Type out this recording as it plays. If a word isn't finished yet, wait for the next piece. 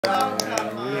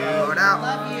out.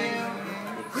 Love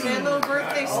you. Say a little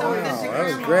birthday something to That Grandma.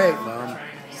 was great, Mom.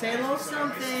 Say a little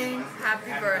something.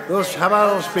 Happy birthday. How about a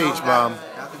little speech, Mom?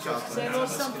 Say a little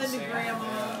something to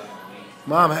Grandma.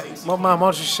 Mom, Mom, why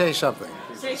don't you say something?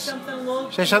 Say something a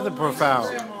little. Say something little nice to profound.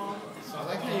 Grandma.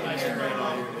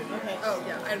 Oh,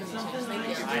 yeah, I don't need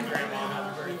to. Thank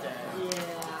you.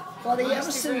 Well, the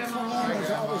Everson clan is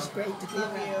always great to be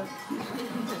around.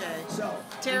 Okay. So,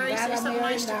 Terry, say something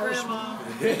nice to Grandma.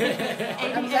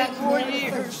 84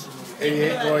 years.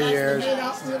 84 years. Made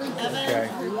out really good. Okay.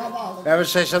 We love all of Ever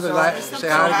say something like, say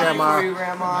hi to For Grandma, you,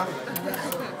 Grandma.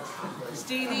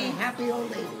 Stevie. them. Happy old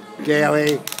lady.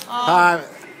 Gailey.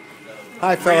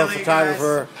 Hi, fellow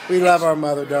photographer. We love our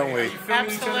mother, don't we?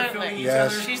 Absolutely.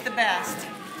 Yes. She's the best.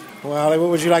 Well, what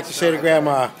would you like to say to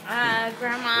Grandma?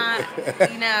 Grandma,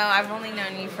 I've only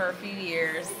known you for a few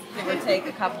years. It would take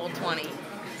a couple, 20.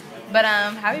 But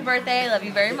happy birthday. Love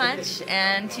you very much.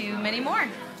 And to many more.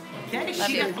 Okay, Love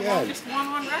she you. got the longest one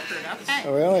on record. Okay.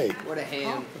 Oh, really? What a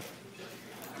ham.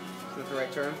 Is that the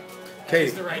right term?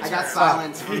 Katie. I got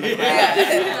silence from the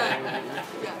crowd.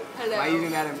 Hello. Am I using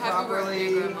that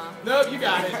improperly? No, you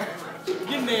got it.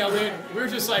 You nailed it. We were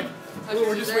just like,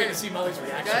 we're just waiting to see Molly's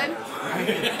reaction. Good?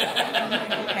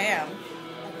 Ham.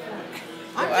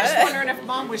 I'm just wondering if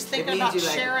Mom was thinking about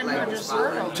sharing her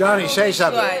dessert. Johnny, say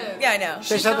something. Yeah, I know.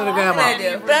 Say something to I Grandma.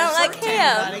 do. But I don't like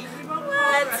ham.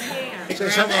 What? Say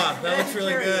something. That looks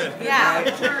really good. Yeah.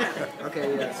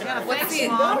 Okay, yes. Yeah, What's thanks, the,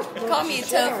 Mom. call me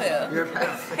tofu. You're a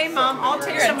pest. Hey, Mom, I'll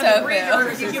take You're a some of the tofu.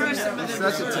 burgers. You give me some of the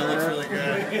Such a That looks turn. really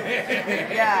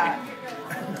good. Yeah.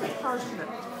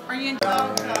 Are you in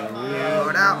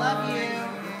Going out. Love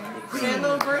you. Say a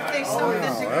little birthday something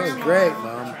to That was Grandma. great,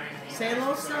 Mom. Say a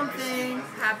little something.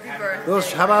 Happy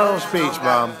birthday. How about a little speech,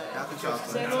 Mom?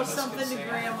 Say a little something to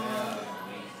Grandma.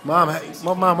 Mom,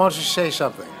 why don't you say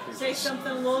something? Say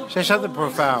something a little. Say something little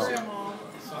nice to profound. Grandma.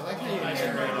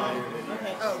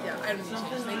 Oh, yeah, I don't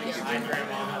need to. Thank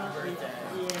you.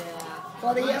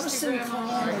 Well, the Everson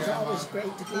clan is always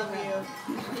great to be around.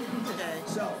 Okay.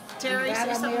 So, Terry, glad say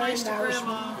I'm something married nice to now.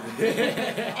 Grandma.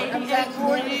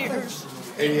 84 years.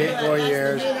 84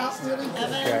 years. Made out really good.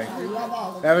 Okay. We love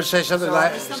all of them. Ever say something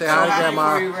like, say hi to For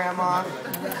Grandma, you, Grandma.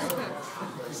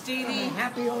 Stevie.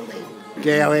 Happy old lady.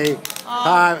 Gailey.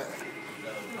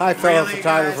 Hi, fellow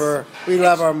photographer. We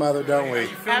love our mother, don't we?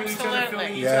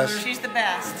 Absolutely. Yes. She's the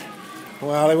best.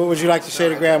 Well, what would you like to say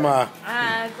to Grandma?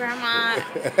 Grandma,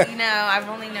 I've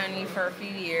only known you for a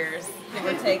few years. It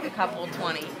would take a couple,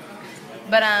 20.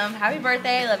 But happy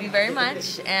birthday. Love you very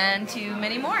much. And to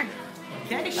many more.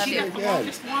 Okay, Love she you. got the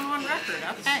longest one on record.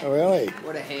 Okay. Oh, really?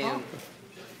 What a ham.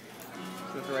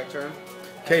 Is that the right term?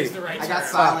 Katie. I got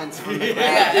silence from the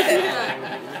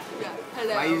crowd.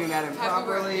 Hello. Am I using that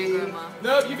improperly?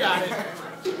 No, you got it.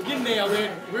 You nailed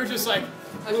it. We were just like,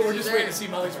 we're just waiting to see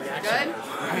Molly's reaction. Good?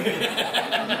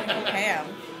 Ham.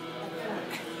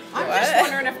 I'm just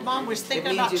wondering if Mom was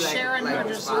thinking about sharing her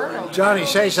dessert. Johnny,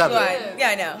 say something. Yeah,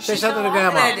 I know. Say something to I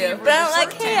Grandma. do. But I don't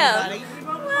like ham.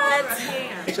 What?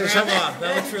 Say something.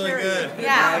 That looks really good.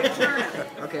 Yeah.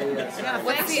 Okay, yes. Yeah,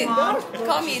 What's thanks, the, Mom.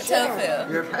 call me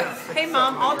tofu. You're a pest. Hey,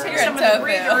 Mom, I'll take You're a some of the tofu.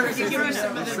 burgers. You give me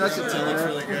some of the Such a That looks turn.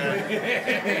 really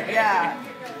good. Yeah.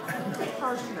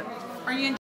 Are you in